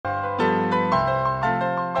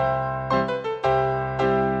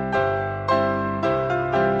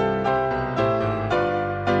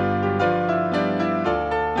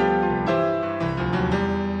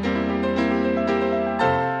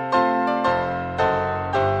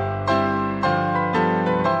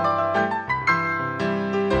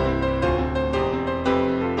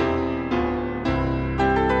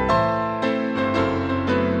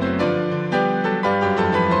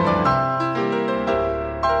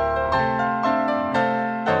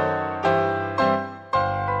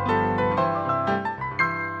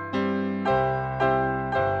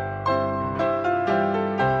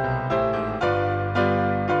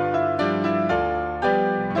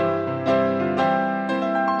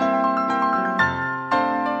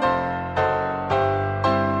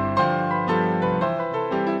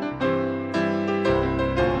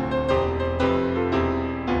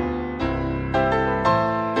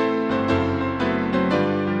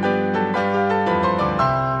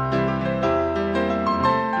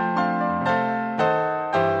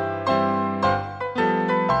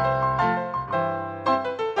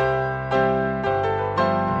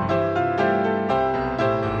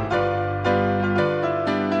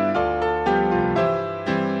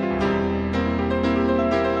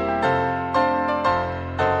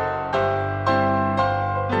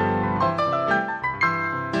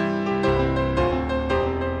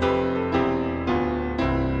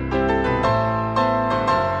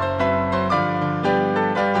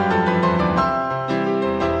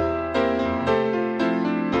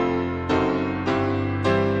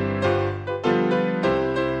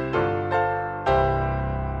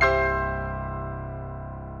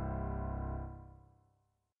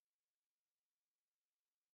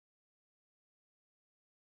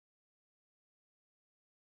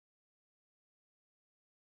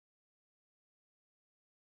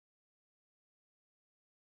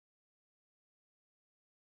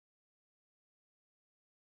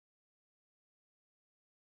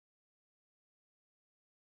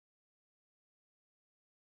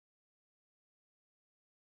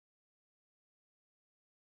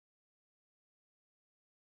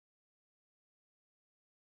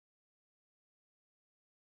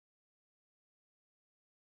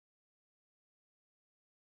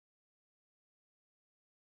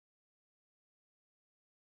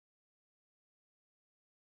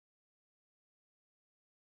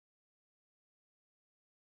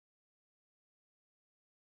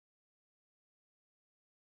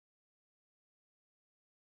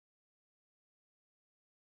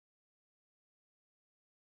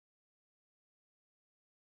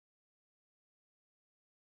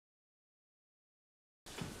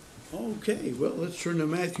Okay, well, let's turn to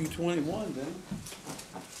Matthew 21 then.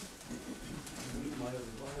 Read my other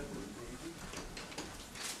Bible, maybe.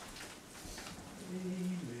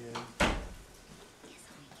 Amen.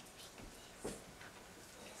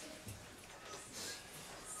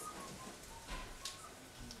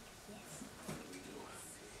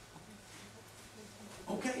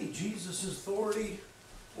 Okay, Jesus' authority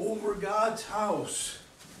over God's house.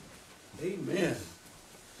 Amen.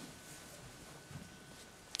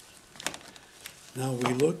 Now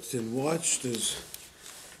we looked and watched as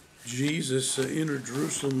Jesus entered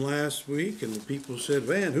Jerusalem last week, and the people said,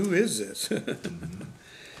 man, who is this?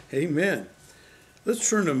 Amen. Let's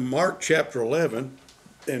turn to Mark chapter 11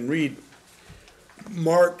 and read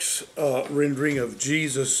Mark's rendering of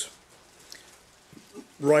Jesus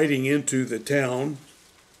riding into the town.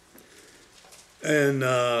 And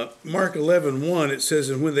Mark 11:1, it says,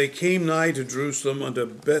 and when they came nigh to Jerusalem unto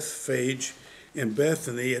Bethphage and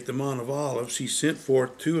Bethany at the Mount of Olives, he sent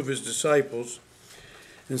forth two of his disciples,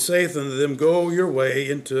 and saith unto them, go your way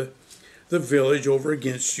into the village over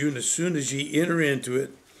against you, and as soon as ye enter into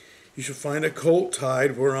it, you shall find a colt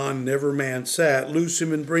tied whereon never man sat. Loose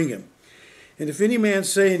him and bring him. And if any man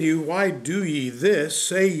say unto you, why do ye this?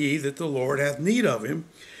 Say ye that the Lord hath need of him,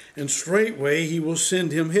 and straightway he will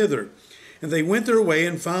send him hither. And they went their way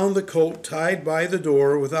and found the colt tied by the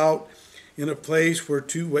door without in a place where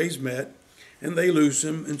two ways met. And they loosed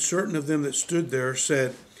him, and certain of them that stood there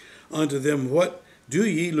said unto them, what do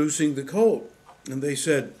ye loosing the colt? And they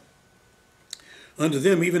said unto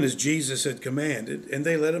them, even as Jesus had commanded. And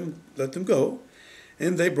they let them go.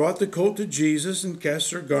 And they brought the colt to Jesus, and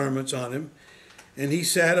cast their garments on him. And he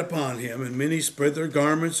sat upon him, and many spread their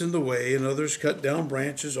garments in the way, and others cut down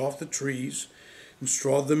branches off the trees, and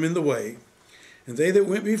strawed them in the way. And they that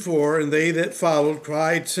went before, and they that followed,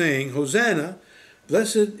 cried, saying, Hosanna,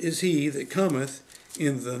 blessed is he that cometh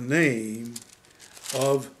in the name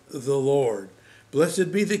of the Lord.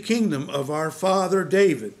 Blessed be the kingdom of our father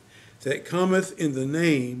David, that cometh in the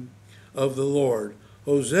name of the Lord.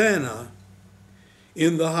 Hosanna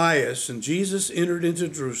in the highest. And Jesus entered into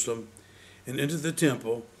Jerusalem, and into the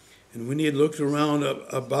temple, and when he had looked around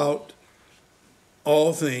about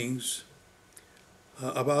all things,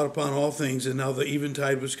 upon all things, and now the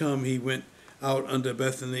eventide was come, he went out unto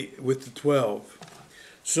Bethany with the 12.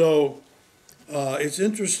 So it's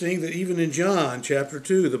interesting that even in John chapter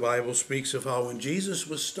 2, the Bible speaks of how when Jesus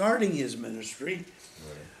was starting his ministry,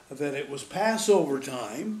 that it was Passover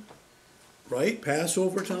time, right?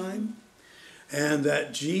 Passover time. And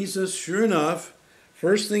that Jesus, sure enough,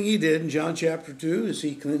 first thing he did in John chapter 2 is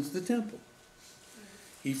he cleansed the temple.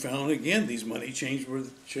 He found, again, these money changers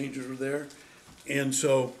were there. And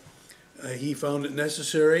so he found it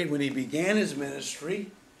necessary when he began his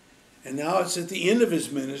ministry. And now it's at the end of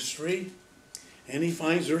his ministry. And he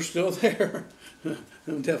finds they're still there. The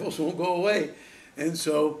devils won't go away. And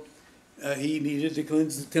so he needed to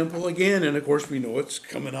cleanse the temple again. And of course we know it's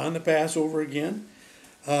coming on the Passover again.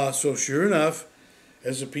 So sure enough,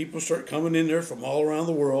 as the people start coming in there from all around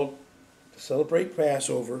the world to celebrate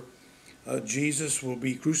Passover, Jesus will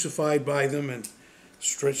be crucified by them and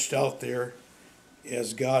stretched out there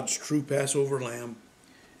as God's true Passover lamb,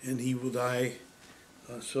 and he will die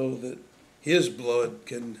so that his blood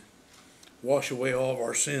can wash away all of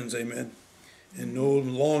our sins, amen, and no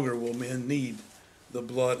longer will men need the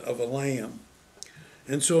blood of a lamb.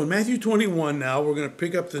 And so in Matthew 21 now, we're going to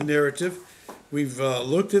pick up the narrative. We've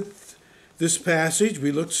looked at this passage.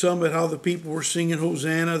 We looked some at how the people were singing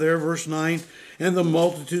Hosanna there, verse 9, and the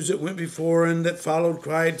multitudes that went before and that followed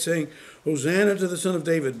cried, saying, Hosanna to the Son of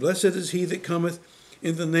David. Blessed is he that cometh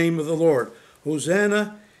in the name of the Lord.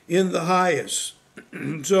 Hosanna in the highest.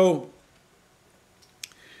 So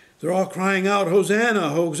they're all crying out, Hosanna,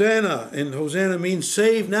 Hosanna. And Hosanna means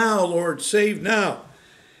save now, Lord, save now.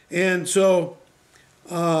 And so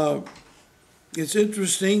it's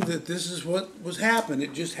interesting that this is what was happened.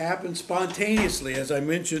 It just happened spontaneously. As I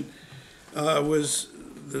mentioned, was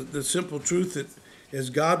the simple truth that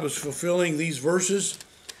as God was fulfilling these verses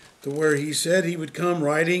to where he said he would come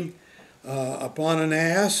riding upon an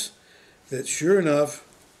ass, that sure enough,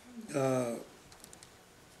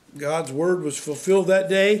 God's word was fulfilled that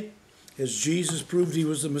day as Jesus proved he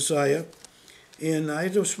was the Messiah. And I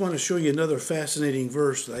just want to show you another fascinating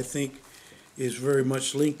verse that I think is very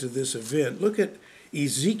much linked to this event. Look at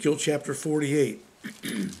Ezekiel chapter 48.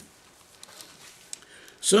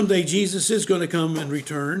 Someday Jesus is going to come and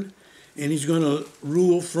return, and he's going to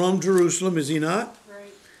rule from Jerusalem, is he not?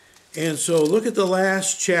 Right. And so look at the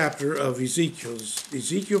last chapter of Ezekiel,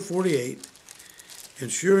 Ezekiel 48.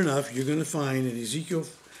 And sure enough, you're going to find in Ezekiel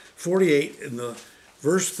 48, in the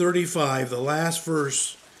verse 35, the last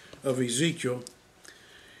verse of Ezekiel.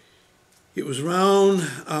 It was around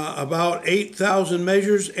about 8,000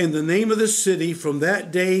 measures, and the name of the city from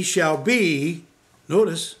that day shall be,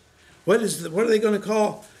 notice, what are they going to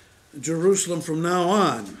call Jerusalem from now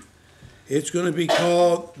on? It's going to be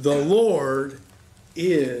called The Lord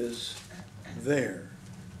is There.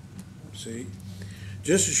 See?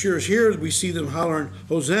 Just as sure as here we see them hollering,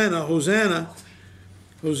 Hosanna, Hosanna,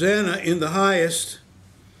 Hosanna in the highest,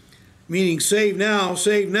 meaning save now,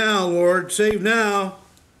 Lord, save now.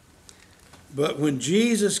 But when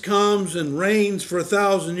Jesus comes and reigns for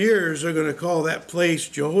 1,000 years, they're going to call that place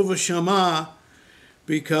Jehovah Shammah,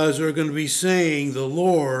 because they're going to be saying the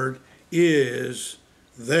Lord is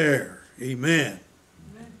there. Amen.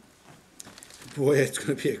 Amen. Boy, it's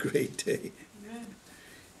going to be a great day. Amen.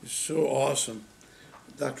 It's so awesome.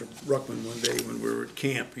 Dr. Ruckman one day when we were at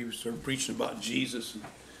camp, he started preaching about Jesus and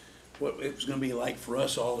what it was going to be like for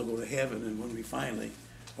us all to go to heaven, and when we finally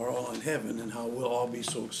are all in heaven, and how we'll all be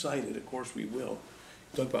so excited. Of course we will.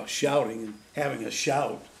 Talk about shouting and having a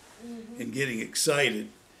shout and getting excited.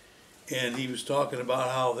 And he was talking about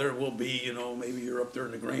how there will be, you know, maybe you're up there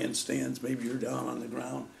in the grandstands, maybe you're down on the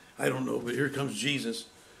ground. I don't know, but here comes Jesus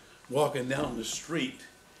walking down the street.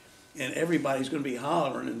 And everybody's going to be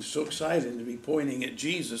hollering and so excited to be pointing at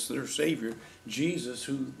Jesus, their Savior, Jesus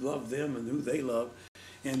who loved them and who they love.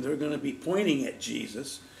 And they're going to be pointing at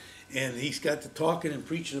Jesus. And he's got to talking and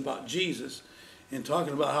preaching about Jesus and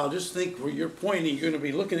talking about how just think where you're pointing, you're going to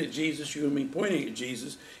be looking at Jesus, you're going to be pointing at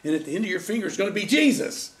Jesus, and at the end of your finger is going to be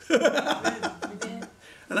Jesus. And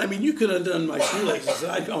I mean, you could have done my shoelaces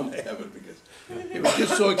and I'd gone to heaven, because it was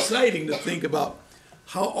just so exciting to think about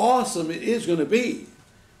how awesome it is going to be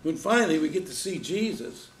when finally we get to see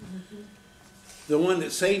Jesus, the one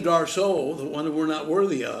that saved our soul, the one that we're not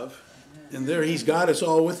worthy of, and there he's got us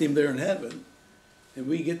all with him there in heaven. And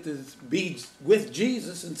we get to be with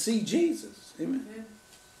Jesus and see Jesus. Amen. Amen.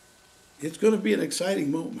 It's going to be an exciting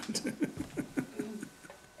moment.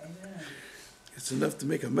 It's enough to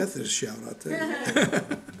make a Methodist shout, I'll tell you.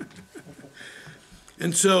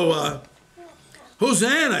 And so,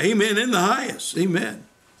 Hosanna, amen, in the highest, amen.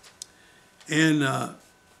 And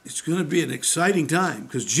it's going to be an exciting time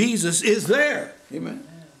because Jesus is there, amen.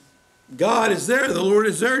 God is there, the Lord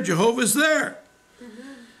is there, Jehovah is there.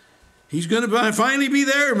 He's going to finally be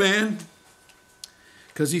there, man,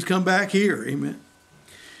 because he's come back here. Amen.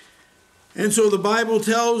 And so the Bible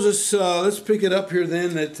tells us, let's pick it up here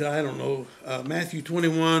then at, I don't know, Matthew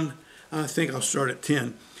 21, I think I'll start at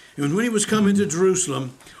 10. And when he was coming to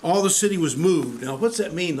Jerusalem, all the city was moved. Now, what's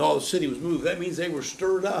that mean, all the city was moved? That means they were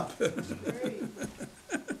stirred up.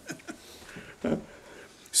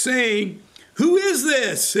 Saying, who is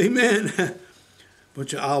this? Amen.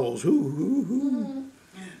 Bunch of owls. Who?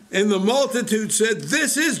 And the multitude said,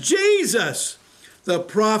 this is Jesus, the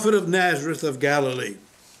prophet of Nazareth of Galilee.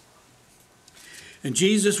 And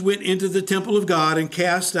Jesus went into the temple of God and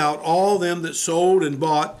cast out all them that sold and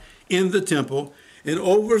bought in the temple, and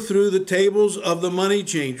overthrew the tables of the money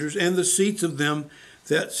changers and the seats of them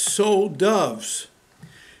that sold doves,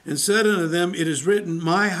 and said unto them, it is written,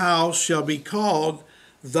 my house shall be called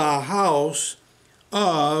the house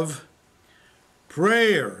of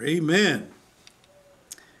prayer. Amen.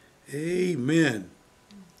 Amen.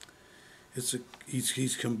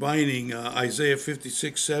 He's combining Isaiah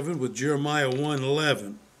 56:7 with Jeremiah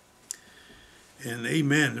 1:11. And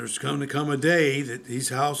amen, there's going to come a day that his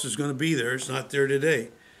house is going to be there. It's not there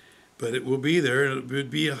today, but it will be there. And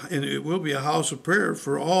it will be a house of prayer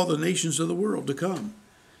for all the nations of the world to come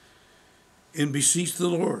and beseech the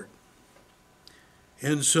Lord.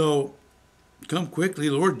 And so, come quickly,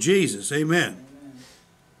 Lord Jesus. Amen.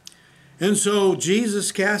 And so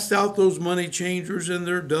Jesus cast out those money changers and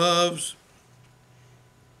their doves.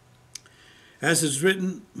 As is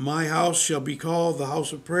written, my house shall be called the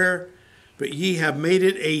house of prayer, but ye have made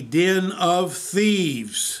it a den of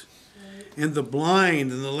thieves. And the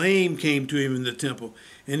blind and the lame came to him in the temple,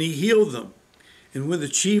 and he healed them. And when the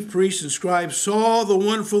chief priests and scribes saw the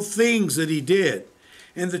wonderful things that he did,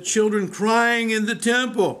 and the children crying in the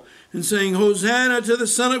temple, and saying, Hosanna to the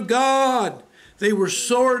Son of God, they were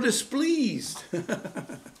sore displeased.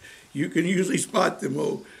 You can usually spot them,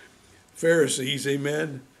 oh Pharisees,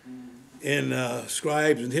 amen, and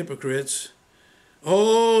scribes and hypocrites.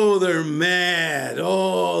 Oh, they're mad.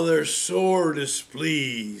 Oh, they're sore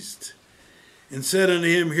displeased. And said unto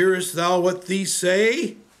him, hearest thou what these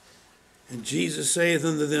say? And Jesus saith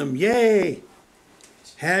unto them, yea.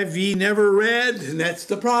 Have ye never read? And that's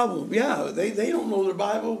the problem. Yeah, they don't know their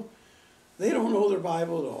Bible. They don't know their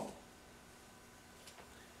Bible at all.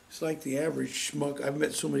 It's like the average schmuck. I've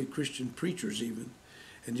met so many Christian preachers even,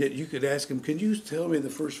 And yet you could ask them, can you tell me the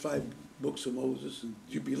first 5 books of Moses? And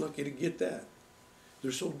you'd be lucky to get that.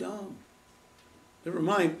 They're so dumb. Never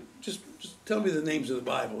mind, just tell me the names of the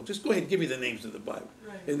Bible. Just go ahead and give me the names of the Bible.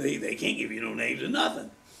 Right. And they can't give you no names of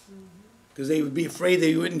nothing. Because they would be afraid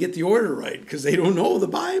they wouldn't get the order right because they don't know the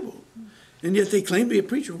Bible. And yet they claim to be a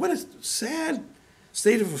preacher. What a sad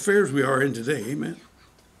state of affairs we are in today. Amen.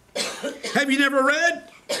 Have you never read?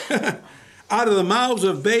 Out of the mouths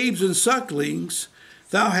of babes and sucklings,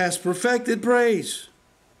 thou hast perfected praise.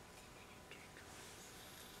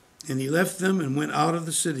 And he left them and went out of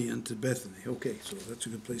the city unto Bethany. Okay, so that's a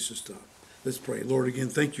good place to stop. Let's pray. Lord, again,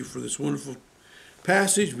 thank you for this wonderful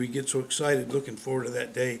passage. We get so excited looking forward to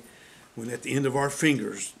that day when at the end of our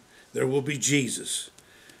fingers there will be Jesus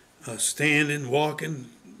standing, walking,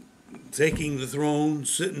 taking the throne,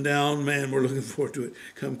 sitting down. Man, we're looking forward to it.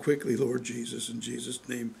 Come quickly, Lord Jesus. In Jesus'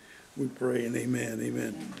 name we pray, and amen,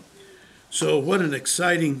 amen. So what an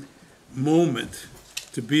exciting moment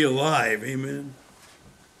to be alive, amen.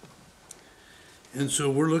 And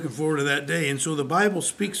so we're looking forward to that day. And so the Bible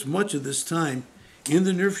speaks much of this time in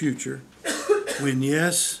the near future when,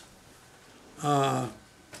 yes,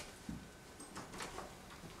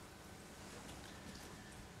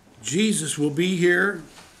 Jesus will be here.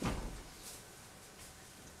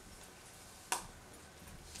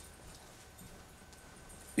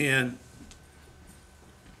 And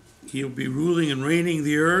he'll be ruling and reigning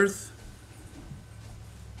the earth.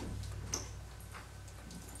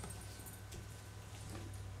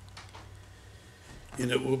 And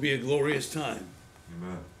it will be a glorious time.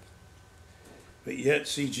 Amen. But yet,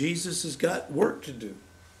 see, Jesus has got work to do.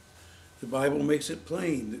 The Bible makes it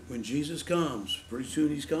plain that when Jesus comes, pretty soon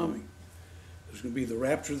he's coming, there's going to be the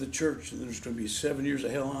rapture of the church, and there's going to be 7 years of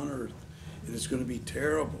hell on earth, and it's going to be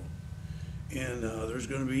terrible. And there's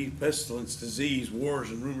going to be pestilence, disease, wars,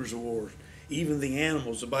 and rumors of wars. Even the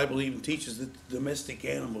animals, the Bible even teaches that domestic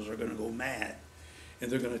animals are going to go mad, and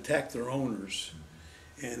they're going to attack their owners.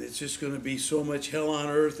 And it's just going to be so much hell on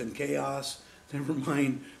earth and chaos. Never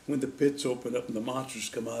mind when the pits open up and the monsters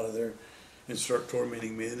come out of there and start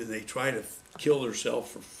tormenting men, and they try to kill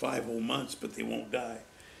themselves for 5 whole months, but they won't die.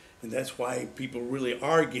 And that's why people really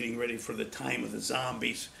are getting ready for the time of the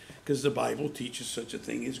zombies, because the Bible teaches such a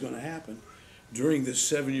thing is going to happen during this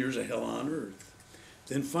 7 years of hell on earth.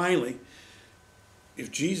 Then finally, if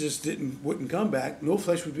Jesus wouldn't come back, no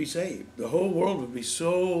flesh would be saved. The whole world would be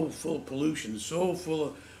so full of pollution, so full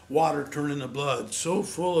of water turning to blood, so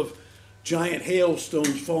full of giant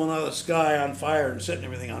hailstones falling out of the sky on fire and setting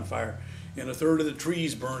everything on fire. And a third of the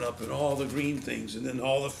trees burn up and all the green things, and then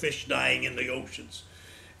all the fish dying in the oceans.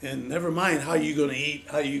 And never mind how you're going to eat,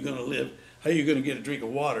 how you're going to live, how you're going to get a drink of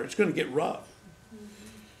water. It's going to get rough.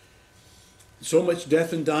 So much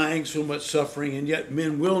death and dying, so much suffering, and yet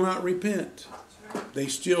men will not repent. They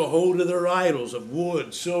still hold to their idols of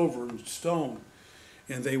wood, silver, and stone.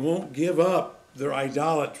 And they won't give up their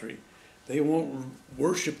idolatry. They won't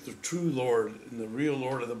worship the true Lord and the real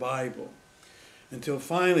Lord of the Bible. Until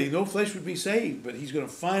finally, no flesh would be saved, but he's going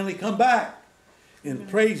to finally come back. And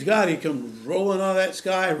praise God, he comes rolling out of that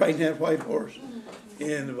sky, riding that white horse.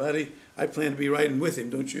 And buddy, I plan to be riding with him,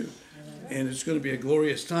 don't you? And it's going to be a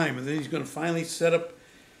glorious time. And then he's going to finally set up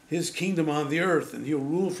his kingdom on the earth, and he'll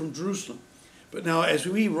rule from Jerusalem. But now as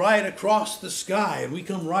we ride across the sky and we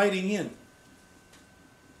come riding in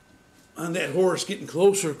on that horse, getting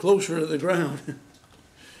closer, closer to the ground,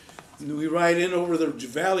 and we ride in over the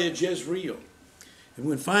valley of Jezreel. And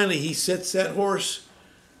when finally he sets that horse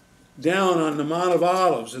down on the Mount of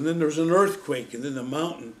Olives, and then there's an earthquake, and then the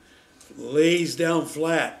mountain lays down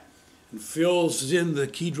flat and fills in the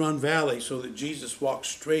Kidron Valley so that Jesus walks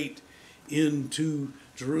straight into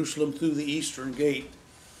Jerusalem through the eastern gate.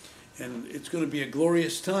 And it's going to be a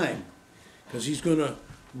glorious time because he's going to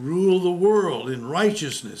rule the world in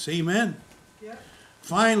righteousness. Amen? Yeah.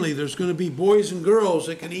 Finally, there's going to be boys and girls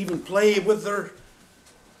that can even play with their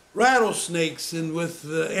rattlesnakes and with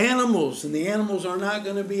the animals. And the animals are not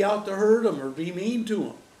going to be out to hurt them or be mean to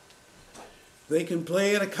them. They can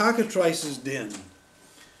play in a cockatrice's den.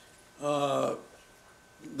 The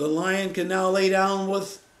lion can now lay down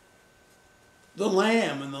with the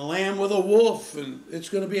lamb, and the lamb with a wolf, and it's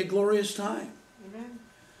going to be a glorious time.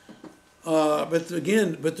 Amen.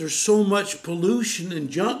 But there's so much pollution and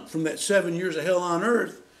junk from that 7 years of hell on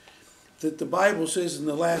earth that the Bible says in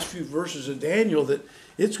the last few verses of Daniel that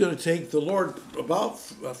it's going to take the Lord about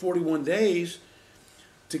 41 days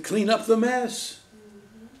to clean up the mess.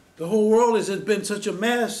 Mm-hmm. The whole world has been such a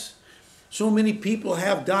mess. So many people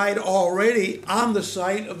have died already on the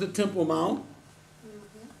site of the Temple Mount.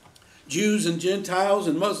 Jews and Gentiles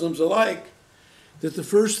and Muslims alike. that the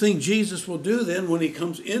first thing Jesus will do then when he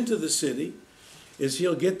comes into the city is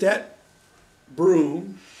he'll get that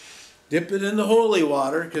broom, dip it in the holy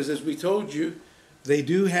water, because as we told you, they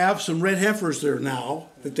do have some red heifers there now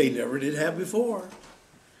that they never did have before.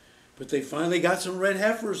 But they finally got some red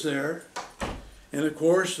heifers there. And of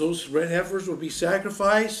course, those red heifers will be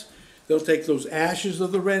sacrificed. They'll take those ashes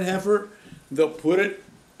of the red heifer, they'll put it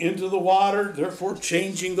into the water, therefore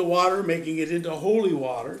changing the water, making it into holy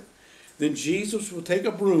water. Then Jesus will take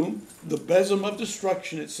a broom, the besom of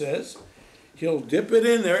destruction it says, he'll dip it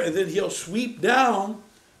in there, and then he'll sweep down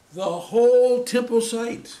the whole temple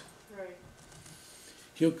site. Right.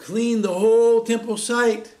 He'll clean the whole temple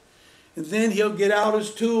site, and then he'll get out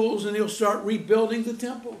his tools and he'll start rebuilding the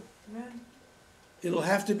temple. Amen. It'll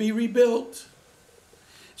have to be rebuilt.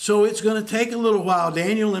 So it's going to take a little while.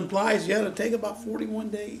 Daniel implies, yeah, it'll take about 41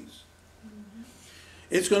 days.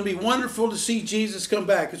 It's going to be wonderful to see Jesus come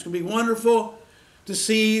back. It's going to be wonderful to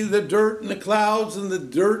see the dirt and the clouds and the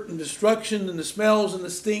dirt and destruction and the smells and the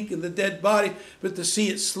stink and the dead body, but to see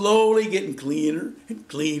it slowly getting cleaner and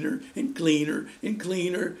cleaner and cleaner and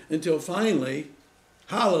cleaner until finally,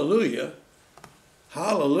 hallelujah,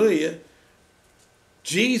 hallelujah,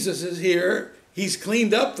 Jesus is here. He's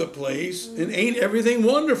cleaned up the place, and ain't everything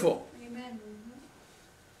wonderful? Amen.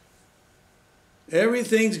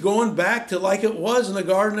 Everything's going back to like it was in the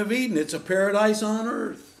Garden of Eden. It's a paradise on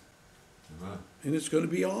earth. Amen. And it's going to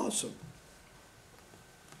be awesome.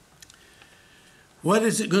 What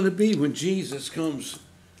is it going to be when Jesus comes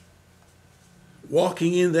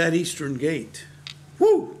walking in that eastern gate?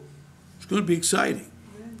 Woo! It's going to be exciting.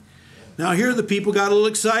 Now here the people got a little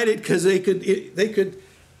excited because they could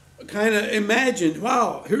kind of imagine,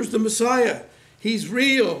 wow, here's the Messiah. He's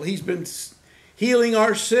real. He's been healing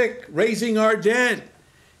our sick, raising our dead.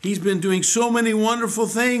 He's been doing so many wonderful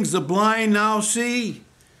things. The blind now see.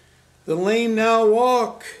 The lame now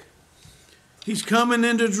walk. He's coming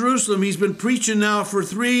into Jerusalem. He's been preaching now for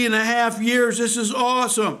 3.5 years. This is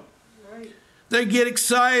awesome. Right. They get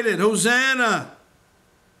excited. Hosanna.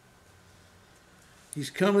 He's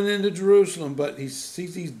coming into Jerusalem, but he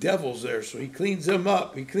sees these devils there, so he cleans them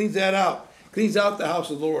up. He cleans that out. Cleans out the house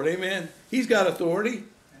of the Lord. Amen. He's got authority.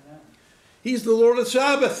 Amen. He's the Lord of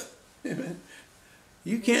Sabbath. Amen.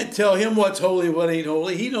 You can't tell him what's holy and what ain't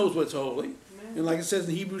holy. He knows what's holy. Amen. And like it says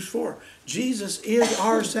in Hebrews 4, Jesus is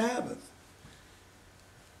our Sabbath.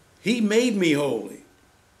 He made me holy.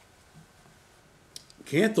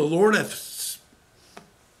 Can't the Lord of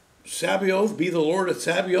Sabaoth be the Lord of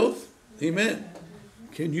Sabaoth? Amen.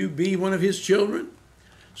 Can you be one of his children?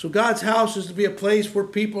 So God's house is to be a place where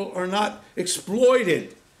people are not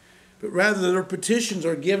exploited, but rather their petitions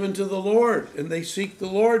are given to the Lord, and they seek the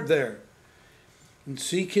Lord there, and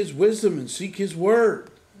seek his wisdom and seek his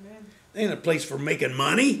word. Amen. It ain't a place for making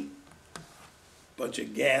money. Bunch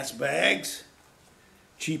of gas bags,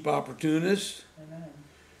 cheap opportunists, Amen.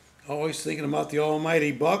 always thinking about the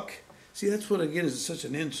almighty buck. See, that's what, again, is such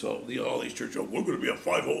an insult. All these churches, oh, we're going to be a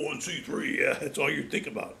 501c3. Yeah, that's all you think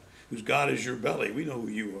about. Whose God is your belly. We know who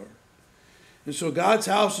you are. And so God's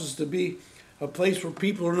house is to be a place where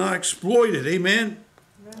people are not exploited. Amen?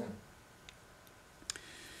 Amen.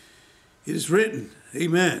 It is written.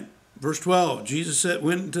 Amen. Verse 12, Jesus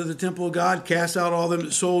went into the temple of God, cast out all them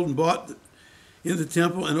that sold and bought in the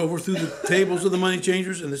temple, and overthrew the tables of the money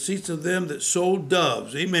changers and the seats of them that sold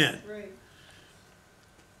doves. Amen. Right.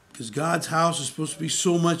 Because God's house is supposed to be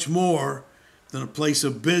so much more than a place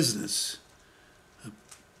of business, a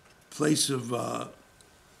place of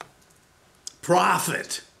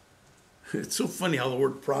profit. It's so funny how the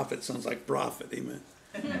word prophet sounds like profit, amen.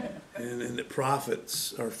 and that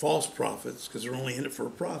prophets are false prophets because they're only in it for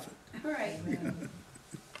a profit, Right.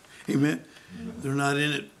 amen. They're not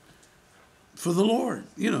in it for the Lord,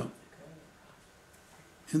 and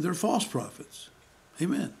they're false prophets,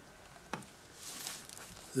 amen.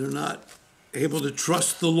 They're not able to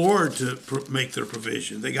trust the Lord to make their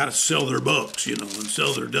provision. They got to sell their books, and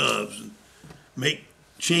sell their doves and make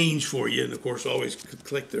change for you. And, of course, always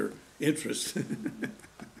collect their interest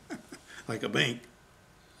like a bank.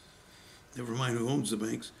 Never mind who owns the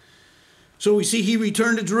banks. So we see he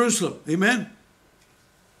returned to Jerusalem. Amen?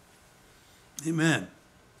 Amen.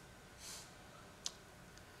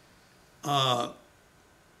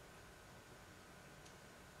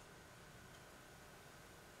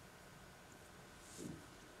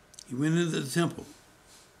 He went into the temple,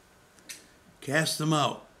 cast them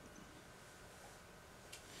out.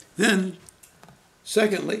 Then,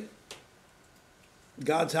 secondly,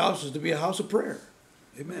 God's house is to be a house of prayer.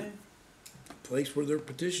 Amen. A place where their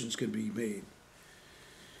petitions can be made.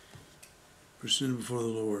 We're sitting before the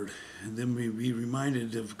Lord. And then we be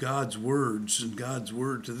reminded of God's words and God's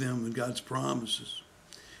word to them and God's promises.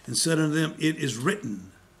 And said unto them, it is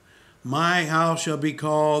written, my house shall be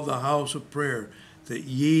called the house of prayer, that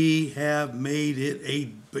ye have made it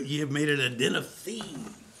a den of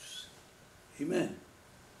thieves. Amen.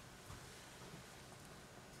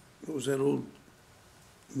 What was that old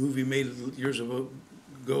movie made years ago?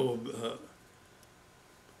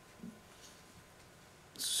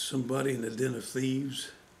 Somebody in the den of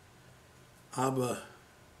thieves. Alibaba,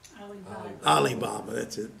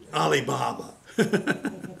 that's it. Alibaba.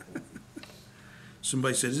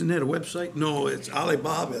 Somebody said, isn't that a website? No, it's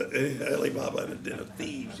Alibaba. Alibaba and the den of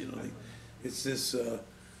thieves, you know. It's this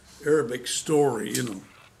Arabic story, you know.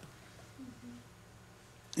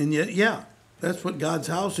 And yet, yeah, that's what God's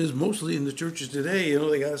house is mostly in the churches today. You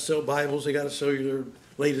know, they got to sell Bibles. They got to sell their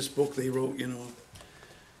latest book they wrote, you know.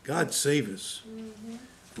 God save us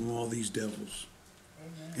from all these devils.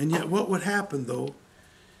 Amen. And yet what would happen, though?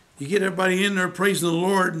 You get everybody in there praising the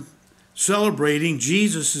Lord, celebrating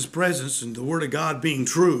Jesus' presence and the Word of God being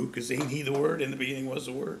true, because ain't He the Word? In the beginning was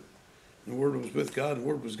the Word. The Word was with God, and the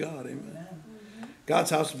Word was God. Amen.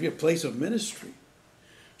 God's house will be a place of ministry.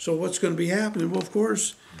 So what's going to be happening? Well, of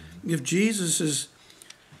course, if Jesus has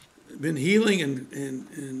been healing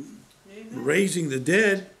and raising the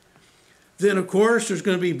dead, then of course there's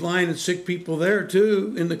going to be blind and sick people there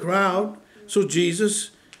too in the crowd. So Jesus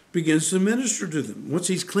begins to minister to them. Once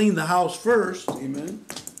He's cleaned the house first, amen.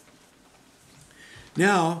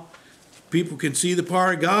 Now, people can see the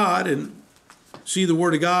power of God and see the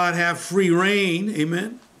Word of God have free reign,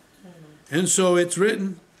 amen. And so it's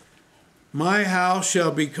written, my house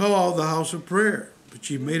shall be called the house of prayer, but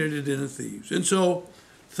you've made it a den of thieves. And so,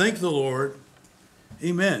 thank the Lord,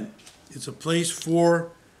 amen. It's a place for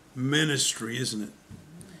ministry, isn't it?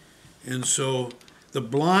 And so, the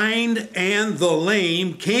blind and the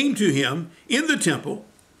lame came to Him in the temple,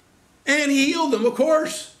 and He healed them, of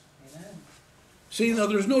course. Amen. See, now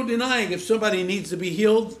there's no denying if somebody needs to be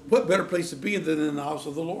healed, what better place to be than in the house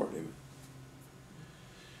of the Lord? Amen.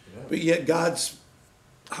 Yeah. But yet God's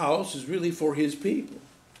house is really for His people,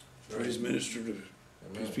 for His minister to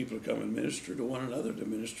His people to come and minister to one another, to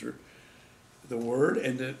minister the Word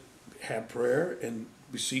and to have prayer and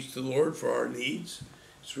beseech the Lord for our needs.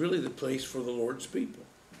 It's really the place for the Lord's people.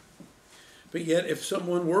 But yet, if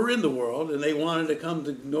someone were in the world and they wanted to come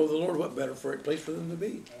to know the Lord, what better place for them to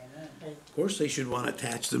be? Amen. Of course, they should want to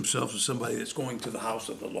attach themselves to somebody that's going to the house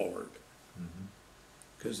of the Lord.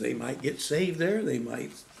 Because they might get saved there. They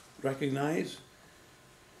might recognize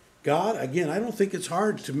God. Again, I don't think it's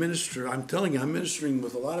hard to minister. I'm telling you, I'm ministering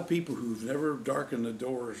with a lot of people who've never darkened the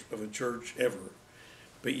doors of a church ever.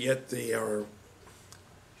 But yet they are,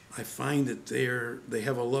 I find that they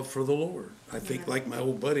have a love for the Lord. I think like my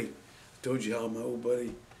old buddy, I told you how my old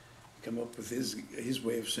buddy come up with his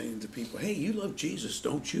way of saying to people, hey, you love Jesus,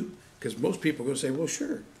 don't you? Because most people are going to say, well,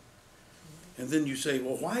 sure. And then you say,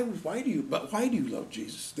 well, why do you love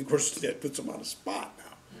Jesus? Of course, that puts them on a spot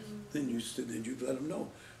now. Then you let them know.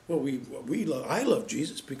 Well, I love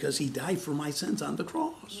Jesus because He died for my sins on the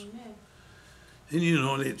cross. Amen. And you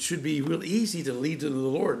know, it should be real easy to lead them to the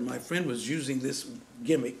Lord. My friend was using this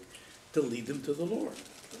gimmick to lead them to the Lord.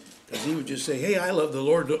 Because he would just say, hey, I love the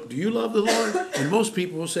Lord. Do you love the Lord? And most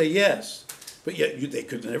people will say yes. But yet they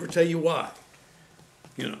could never tell you why.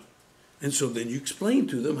 You know. And so then you explain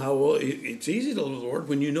to them how, well, it's easy to love the Lord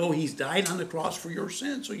when you know He's died on the cross for your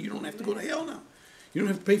sins, so you don't have to go to hell now. You don't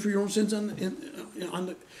have to pay for your own sins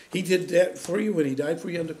He did that for you when He died for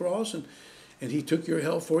you on the cross, and He took your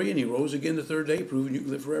hell for you, and He rose again the third day, proving you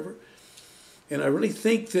can live forever. And I really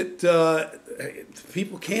think that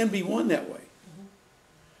people can be won that way.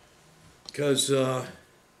 Because,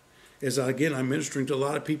 I'm ministering to a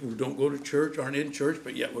lot of people who don't go to church, aren't in church,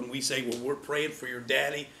 but yet when we say, well, we're praying for your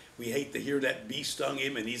daddy, we hate to hear that bee stung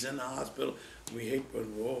him and he's in the hospital. We hate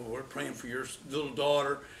when, well, we're praying for your little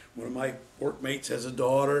daughter. One of my workmates has a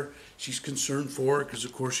daughter. She's concerned for her because,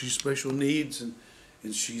 of course, she's special needs, and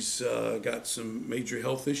she's got some major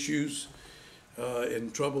health issues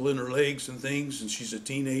and trouble in her legs and things, and she's a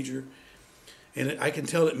teenager. And I can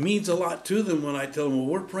tell it means a lot to them when I tell them, well,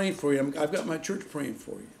 we're praying for you. I've got my church praying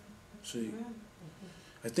for you. See,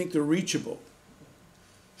 I think they're reachable.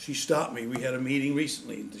 She stopped me. We had a meeting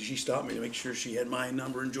recently. She stopped me to make sure she had my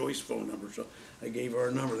number and Joyce's phone number. So I gave her our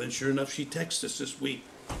number. Then sure enough, she texted us this week.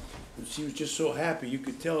 And she was just so happy. You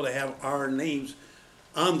could tell to have our names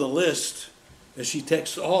on the list as she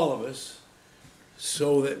texts all of us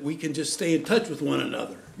so that we can just stay in touch with one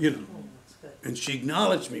another, you know. And she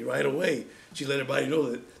acknowledged me right away. She let everybody know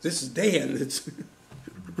that this is Dan that's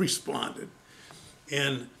responded.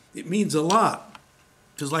 And it means a lot.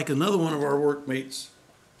 Because like another one of our workmates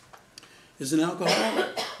is an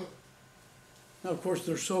alcoholic. Now, of course,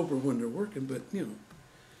 they're sober when they're working, but, you know,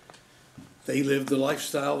 they live the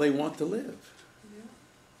lifestyle they want to live.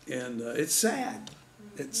 Yeah. And it's sad.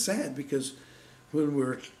 Mm-hmm. It's sad because when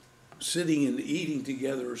we're sitting and eating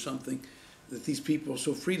together or something, that these people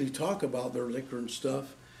so freely talk about their liquor and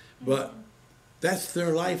stuff, but that's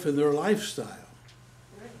their life and their lifestyle.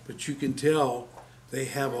 Right. But you can tell they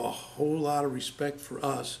have a whole lot of respect for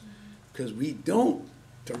us because we don't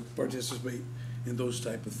participate in those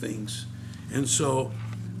type of things. And so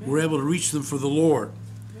we're able to reach them for the Lord.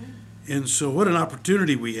 And so what an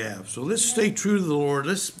opportunity we have. So let's stay true to the Lord.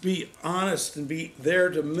 Let's be honest and be there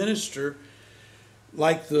to minister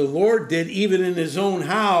like the Lord did even in his own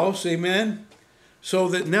house. Amen. So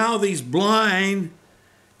that now these blind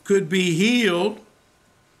could be healed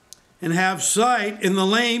and have sight, and the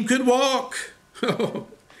lame could walk.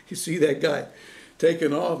 You see that guy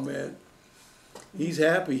taking off, man. He's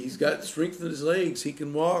happy. He's got strength in his legs. He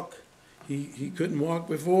can walk. He couldn't walk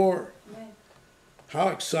before. How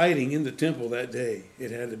exciting in the temple that day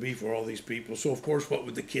it had to be for all these people. So, of course, what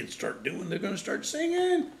would the kids start doing? They're going to start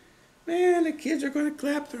singing. Man, the kids are going to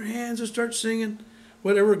clap their hands and start singing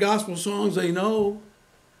whatever gospel songs they know.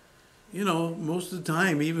 You know, most of the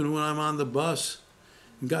time, even when I'm on the bus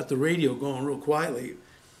and got the radio going real quietly,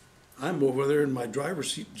 I'm over there in my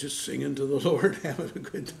driver's seat just singing to the Lord, having a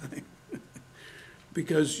good time.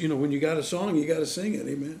 Because, you know, when you got a song, you got to sing it.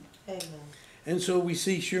 Amen. Amen. And so we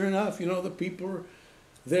see, sure enough, you know, the people are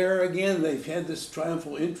there again. They've had this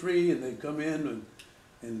triumphal entry, and they come in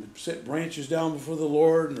and set branches down before the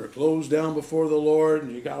Lord, and their clothes down before the Lord,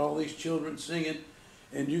 and you got all these children singing.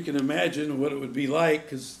 And you can imagine what it would be like,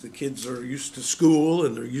 because the kids are used to school,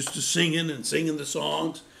 and they're used to singing the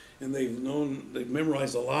songs, and they've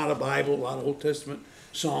memorized a lot of Bible, a lot of Old Testament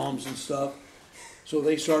Psalms and stuff. So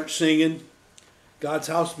they start singing. God's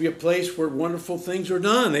house will be a place where wonderful things are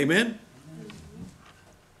done. Amen.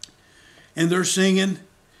 And they're singing,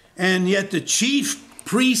 and yet the chief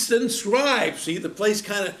priests and scribes, see, the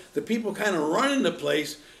people kind of running the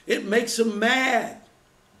place, it makes them mad.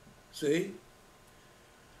 See?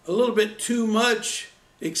 A little bit too much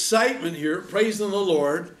excitement here, praising the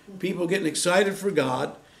Lord, people getting excited for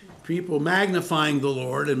God, people magnifying the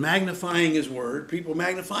Lord and magnifying his word, people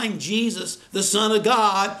magnifying Jesus, the Son of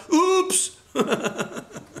God. Oops!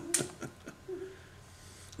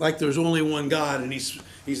 Like there's only one God, and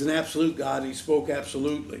he's an absolute God, and he spoke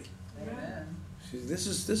absolutely. Amen. See, this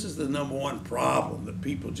is the number one problem that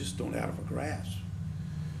people just don't have a grasp.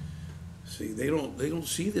 See, they don't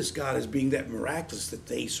see this God as being that miraculous that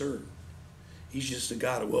they serve. He's just a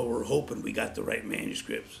God of, well, we're hoping we got the right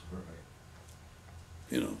manuscripts. Right.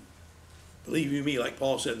 You know, believe you me, like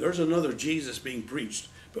Paul said, there's another Jesus being preached,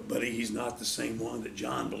 but buddy, he's not the same one that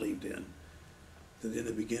John believed in. That in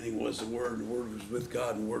the beginning was the Word, and the Word was with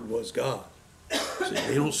God, and the Word was God. See,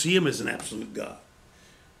 they don't see him as an absolute God.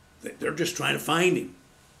 They're just trying to find him.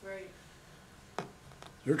 Right.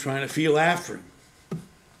 They're trying to feel after him.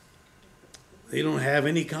 They don't have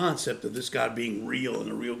any concept of this God being real and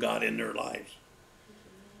a real God in their lives.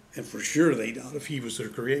 And for sure they doubt if he was their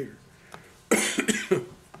creator.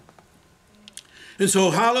 And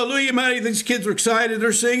so, hallelujah, man, these kids are excited.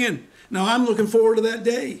 They're singing. Now, I'm looking forward to that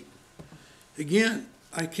day. Again,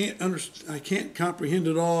 I can't comprehend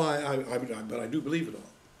it all, but I do believe it all.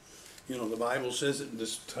 You know, the Bible says that in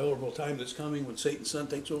this terrible time that's coming, when Satan's son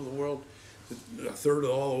takes over the world, a third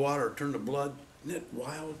of all the water turned to blood. Isn't that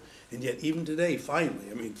wild? And yet, even today,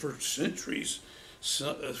 finally, I mean, for centuries,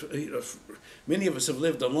 many of us have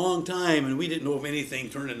lived a long time, and we didn't know of anything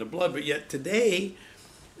turned into blood. But yet today,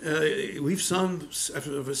 some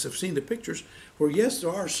of us have seen the pictures where, yes,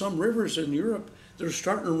 there are some rivers in Europe that are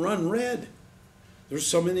starting to run red. There's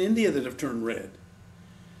some in India that have turned red.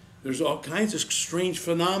 There's all kinds of strange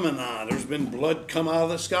phenomena. There's been blood come out of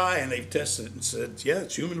the sky, and they've tested it and said, yeah,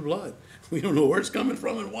 it's human blood. We don't know where it's coming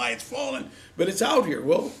from and why it's falling, but it's out here.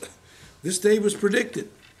 Well, this day was predicted.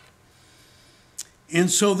 And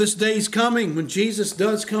so this day's coming when Jesus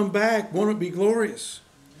does come back. Won't it be glorious?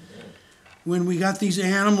 When we got these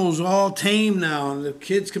animals all tame now, and the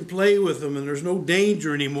kids can play with them, and there's no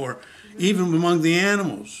danger anymore, even among the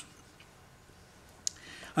animals.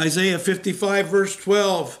 Isaiah 55, verse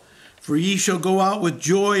 12, for ye shall go out with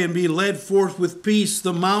joy and be led forth with peace.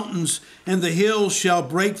 The mountains and the hills shall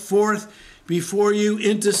break forth before you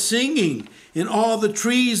into singing, and all the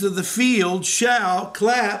trees of the field shall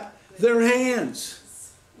clap their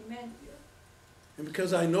hands. Amen. And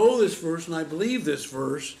because I know this verse and I believe this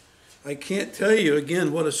verse, I can't tell you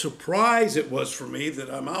again what a surprise it was for me that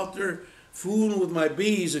I'm out there fooling with my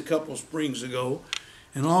bees a couple springs ago,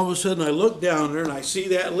 and all of a sudden I look down there and I see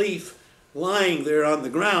that leaf lying there on the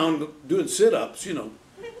ground doing sit-ups, you know.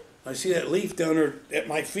 I see that leaf down there at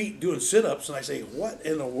my feet doing sit-ups, and I say, what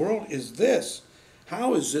in the world is this?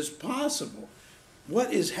 How is this possible?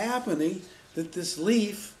 What is happening that this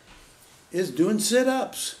leaf is doing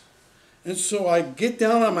sit-ups? And so I get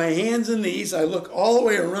down on my hands and knees, I look all the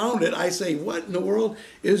way around it, I say, what in the world?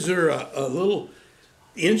 Is there a little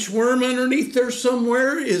inchworm underneath there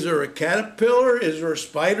somewhere? Is there a caterpillar? Is there a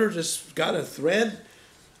spider just got a thread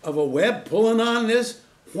of a web pulling on this?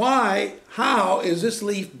 Why, how is this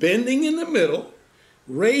leaf bending in the middle,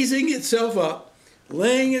 raising itself up,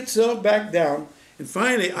 laying itself back down, and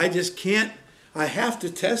finally I just can't, I have to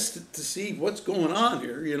test it to see what's going on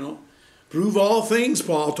here, you know. Prove all things,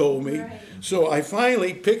 Paul told me. Right. So I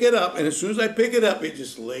finally pick it up, and as soon as I pick it up, it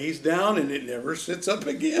just lays down and it never sits up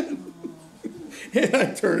again. And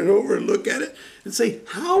I turn it over and look at it and say,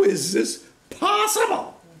 how is this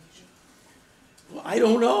possible? Well, I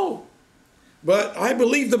don't know. But I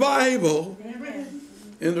believe the Bible,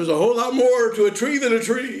 and there's a whole lot more to a tree than a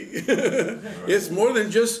tree. It's more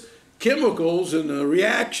than just chemicals and the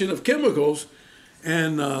reaction of chemicals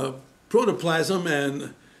and protoplasm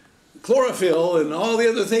and chlorophyll and all the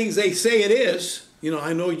other things they say it is. You know,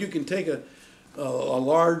 I know you can take a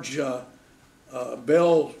large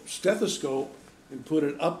Bell stethoscope and put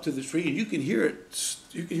it up to the tree, and you can hear it.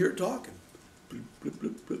 You can hear it talking.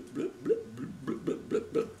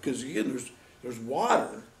 Because again, there's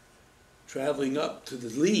water traveling up to the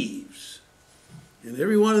leaves. And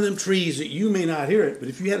every one of them trees that you may not hear it, but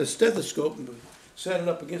if you had a stethoscope and set it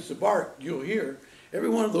up against the bark, you'll hear every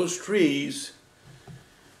one of those trees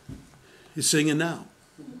is singing now.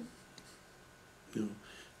 You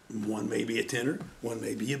know, one may be a tenor, one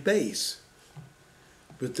may be a bass,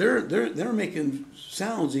 but they're making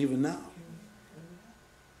sounds even now.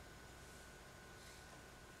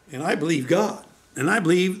 And I believe God. And I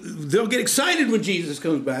believe they'll get excited when Jesus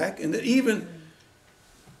comes back, and that even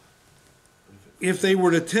if they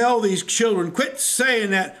were to tell these children, quit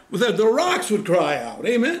saying that, the rocks would cry out.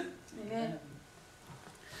 Amen? Amen.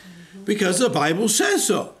 Because the Bible says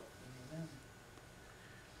so.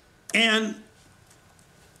 And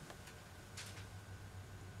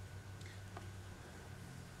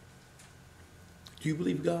do you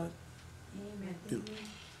believe God? Amen. Do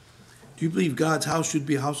you believe God's house should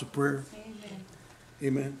be a house of prayer?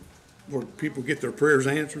 Amen. Where people get their prayers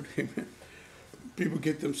answered. Amen. People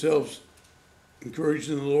get themselves encouraged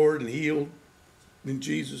in the Lord and healed in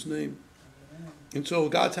Jesus' name. Amen. And so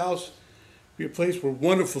God's house be a place where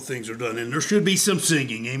wonderful things are done. And there should be some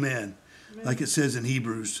singing. Amen. Amen. Like it says in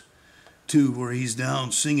Hebrews 2, where he's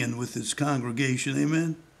down singing with his congregation.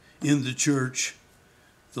 Amen. In the church.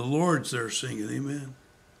 The Lord's there singing. Amen.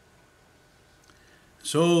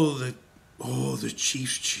 So the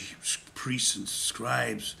chiefs, priests, and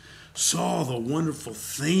scribes saw the wonderful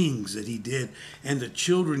things that he did, and the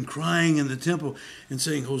children crying in the temple and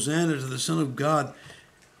saying, Hosanna to the Son of God,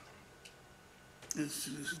 to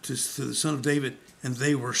the Son of David. And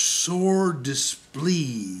they were sore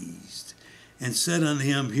displeased, and said unto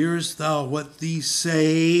him, Hearest thou what these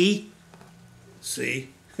say? See?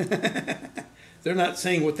 They're not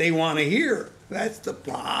saying what they want to hear. That's the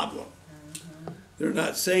problem. They're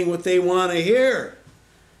not saying what they want to hear.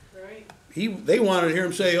 Right. They wanted to hear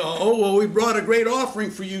him say, oh, well, we brought a great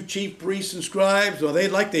offering for you, chief priests and scribes. Well, they'd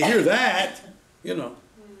like to hear that, you know.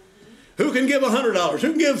 Mm-hmm. Who can give $100? Who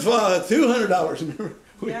can give $200?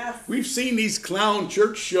 Yes. We've seen these clown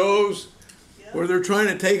church shows where they're trying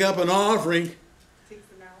to take up an offering. Takes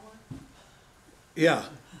an hour. Yeah.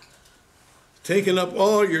 Taking up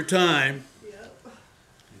all your time. Yep.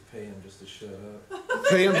 You pay him just to shut up.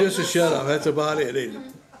 Pay them just to shut up. That's about it, ain't it?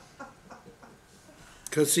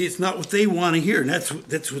 Because see, it's not what they want to hear, and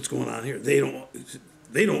that's what's going on here. They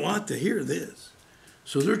don't want to hear this,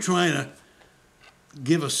 so they're trying to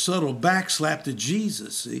give a subtle backslap to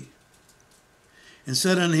Jesus. See, and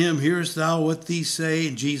said unto him, Hearest thou what these say?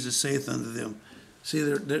 And Jesus saith unto them. See,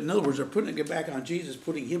 in other words, they're putting it back on Jesus,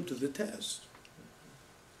 putting him to the test.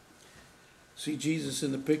 See Jesus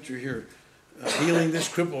in the picture here. Healing this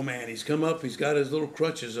crippled man. He's come up. He's got his little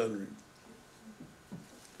crutches under him.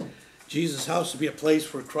 Jesus' house to be a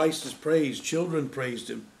place where Christ is praised. Children praised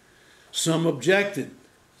him. Some objected.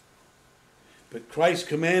 But Christ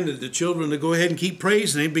commanded the children to go ahead and keep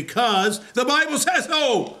praising him because the Bible says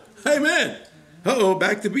so. Amen. Uh-oh,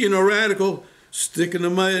 back to being a radical, stick in the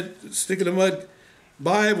mud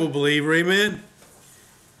Bible believer. Amen.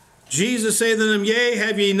 Jesus saith unto them, Yea,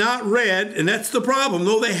 have ye not read? And that's the problem.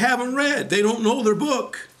 No, they haven't read. They don't know their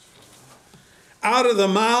book. out of the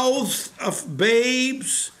mouths of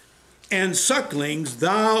babes and sucklings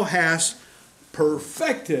thou hast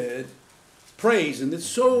perfected praise. And it's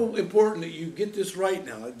so important that you get this right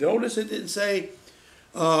now. Notice it didn't say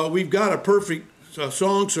we've got a perfect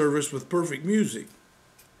song service with perfect music.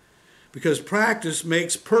 Because practice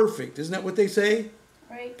makes perfect. Isn't that what they say?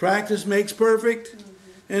 Right. Practice makes perfect.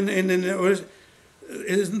 Mm-hmm. And then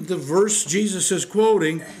isn't the verse Jesus is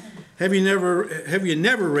quoting, have you never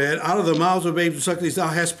read, out of the mouths of babes and sucklings thou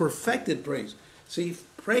hast perfected praise. See,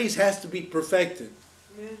 praise has to be perfected.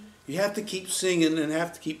 Amen. You have to keep singing and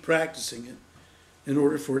have to keep practicing it in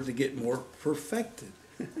order for it to get more perfected.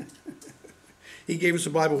 He gave us a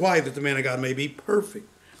Bible. Why? That the man of God may be perfect,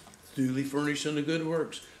 duly furnished unto good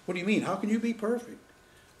works. What do you mean? How can you be perfect?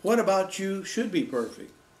 What about you should be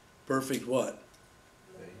perfect? Perfect what?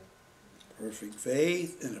 Faith. Perfect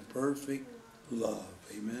faith and a perfect love.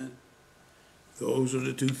 Amen. Those are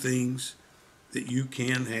the two things that you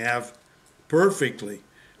can have perfectly.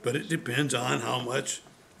 But it depends on how much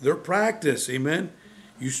they're practiced. Amen.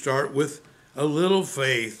 You start with a little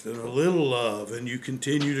faith and a little love, and you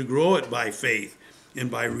continue to grow it by faith and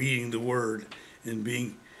by reading the Word and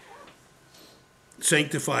being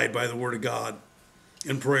sanctified by the Word of God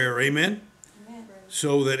and prayer. Amen? Amen.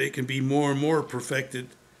 So that it can be more and more perfected,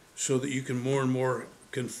 so that you can more and more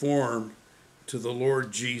conform to the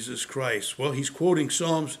Lord Jesus Christ. Well, he's quoting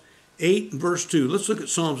Psalms 8 and verse 2. Let's look at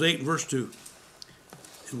Psalms 8 and verse 2,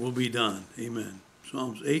 and we'll be done. Amen.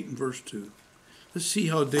 Psalms 8 and verse 2. Let's see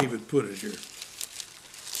how David put it here.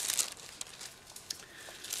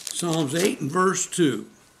 Psalms 8 and verse 2.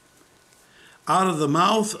 Out of the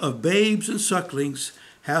mouth of babes and sucklings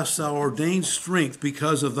hast thou ordained strength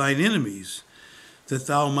because of thine enemies, that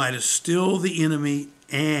thou mightest still the enemy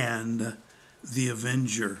and the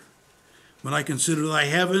avenger. When I consider thy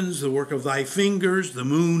heavens, the work of thy fingers, the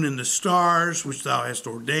moon and the stars which thou hast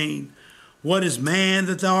ordained, what is man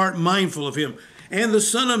that thou art mindful of him, and the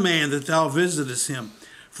son of man that thou visitest him?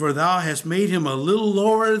 For thou hast made him a little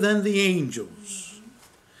lower than the angels,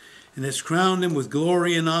 and hast crowned him with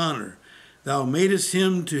glory and honor. Thou madest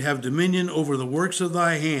him to have dominion over the works of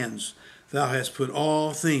thy hands. Thou hast put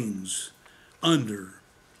all things under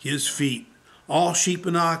his feet, all sheep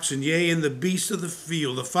and oxen, yea, and the beasts of the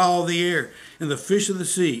field, the fowl of the air, and the fish of the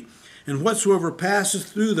sea, and whatsoever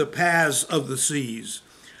passeth through the paths of the seas.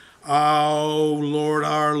 O Lord,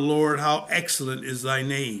 our Lord, how excellent is thy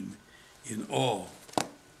name in all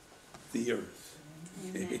the earth.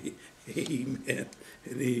 Amen. Amen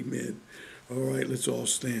and amen. All right, let's all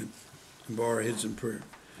stand and bow our heads in prayer.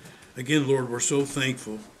 Again, Lord, we're so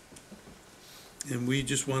thankful. And we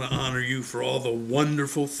just want to honor you for all the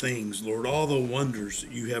wonderful things, Lord, all the wonders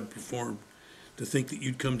that you have performed. To think that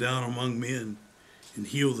you'd come down among men and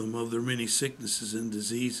heal them of their many sicknesses and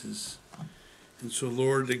diseases. And so,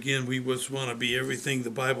 Lord, again, we just want to be everything the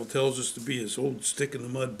Bible tells us to be, as old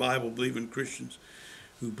stick-in-the-mud Bible-believing Christians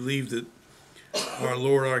who believe that our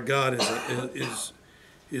Lord, our God,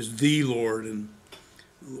 is the Lord. And,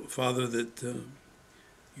 Father, that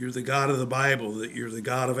you're the God of the Bible, that you're the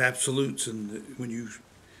God of absolutes, and that when you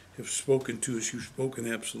have spoken to us, you've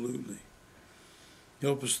spoken absolutely.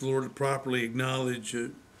 Help us, Lord, to properly acknowledge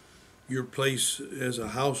your place as a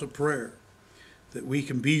house of prayer, that we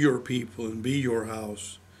can be your people and be your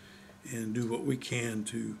house and do what we can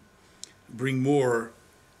to bring more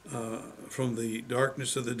from the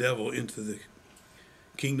darkness of the devil into the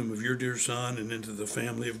kingdom of your dear Son and into the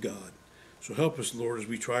family of God. So help us, Lord, as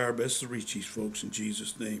we try our best to reach these folks in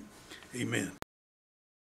Jesus' name. Amen.